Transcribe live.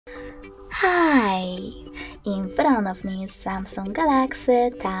Hi! In front of me is Samsung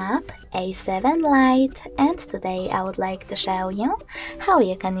Galaxy Tab A7 Lite, and today I would like to show you how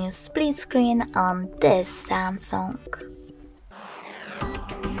you can use split screen on this Samsung.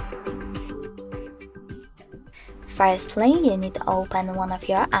 Firstly, you need to open one of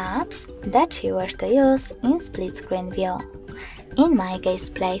your apps that you wish to use in split screen view, in my case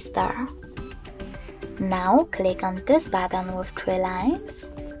Play Store. Now click on this button with 3 lines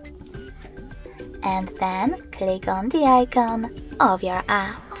and then click on the icon of your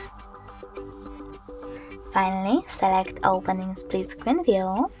app. Finally, select Open in Split Screen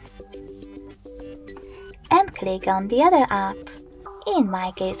View and click on the other app, in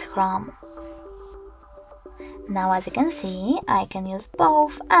my case Chrome. Now as you can see, I can use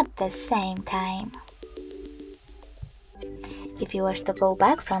both at the same time. If you wish to go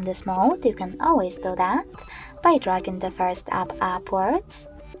back from this mode, you can always do that by dragging the first app upwards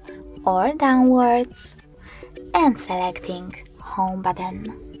or downwards and selecting Home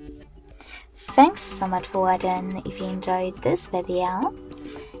button. Thanks so much for watching. If you enjoyed this video,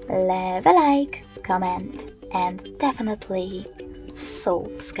 leave a like, comment and definitely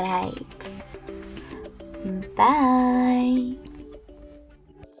subscribe. Bye!